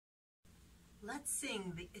Let's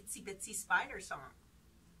sing the Itsy Bitsy Spider song.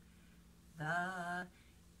 The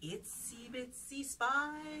itsy bitsy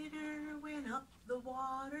spider went up the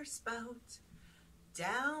water spout.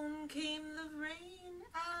 Down came the rain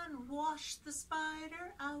and washed the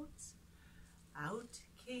spider out. Out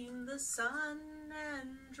came the sun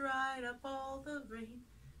and dried up all the rain.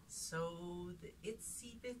 So the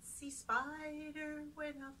itsy bitsy spider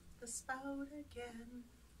went up the spout again.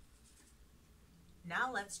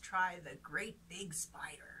 Now let's try the great big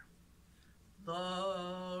spider.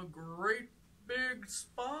 The great big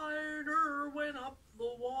spider went up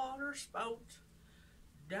the water spout.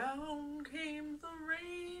 Down came the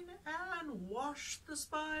rain and washed the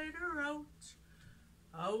spider out.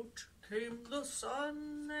 Out came the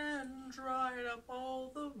sun and dried up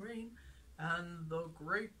all the rain. And the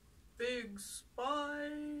great big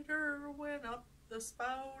spider went up the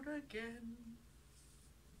spout again.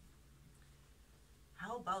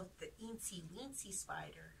 How about the Itsy Bitsy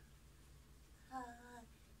spider?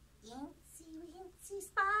 Itsy Bitsy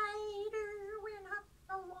spider went up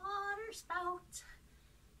the water spout.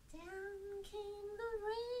 Down came the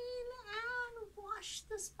rain and washed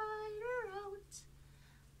the spider out.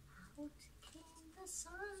 Out came the sun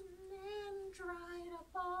and dried up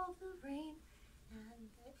all the rain. And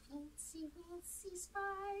the Itsy Bitsy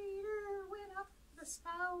spider went up